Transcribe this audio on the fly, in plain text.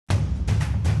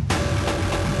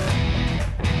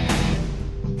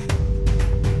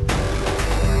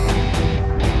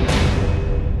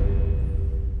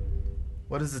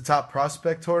What does the top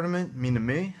prospect tournament mean to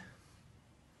me?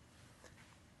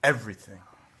 Everything.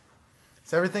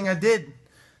 It's everything I did.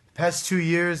 The past 2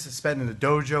 years I spent in the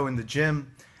dojo, in the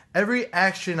gym. Every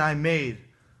action I made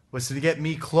was to get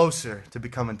me closer to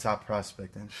becoming top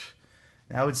prospect. And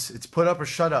now it's put up or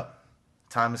shut up.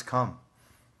 Time has come.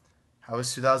 How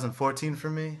was 2014 for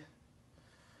me? I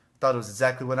thought it was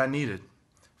exactly what I needed.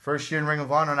 First year in Ring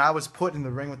of Honor, and I was put in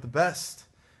the ring with the best.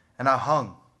 And I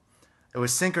hung. It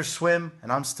was sink or swim,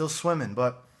 and I'm still swimming,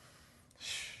 but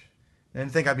I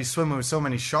didn't think I'd be swimming with so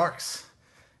many sharks.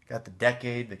 Got the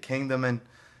Decade, the Kingdom, and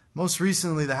most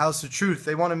recently the House of Truth.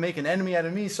 They want to make an enemy out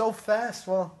of me so fast.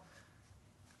 Well,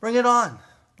 bring it on.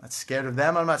 I'm not scared of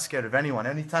them. I'm not scared of anyone.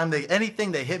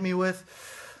 Anything they hit me with,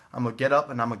 I'm going to get up,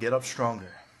 and I'm going to get up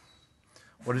stronger.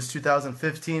 What does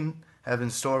 2015 have in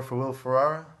store for Will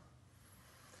Ferrara?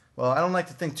 Well, I don't like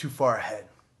to think too far ahead.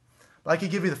 But I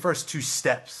could give you the first 2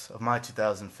 steps of my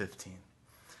 2015.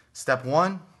 Step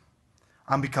 1,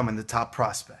 I'm becoming the top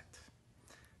prospect.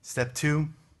 Step 2,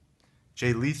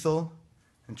 Jay Lethal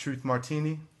and Truth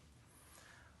Martini,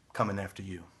 coming after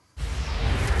you.